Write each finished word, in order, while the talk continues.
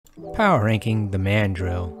Power ranking the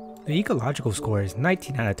Mandrill. The ecological score is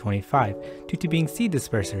 19 out of 25 due to being seed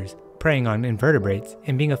dispersers, preying on invertebrates,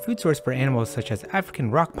 and being a food source for animals such as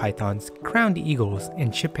African rock pythons, crowned eagles,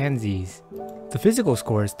 and chimpanzees. The physical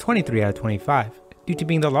score is 23 out of 25 due to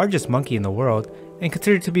being the largest monkey in the world and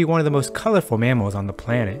considered to be one of the most colorful mammals on the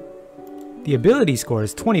planet. The ability score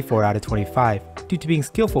is 24 out of 25 due to being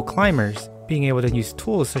skillful climbers, being able to use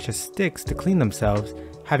tools such as sticks to clean themselves,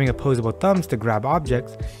 having opposable thumbs to grab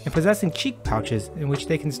objects, and possessing cheek pouches in which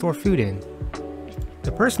they can store food in.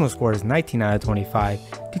 The personal score is 19 out of 25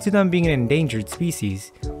 due to them being an endangered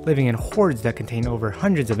species, living in hordes that contain over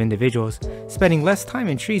hundreds of individuals, spending less time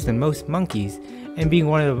in trees than most monkeys, and being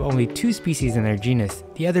one of only 2 species in their genus,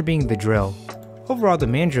 the other being the drill. Overall, the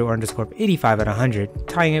Mandrill earned a score of 85 out of 100,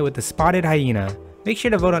 tying it with the spotted hyena. Make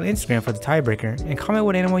sure to vote on Instagram for the tiebreaker and comment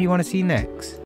what animal you want to see next.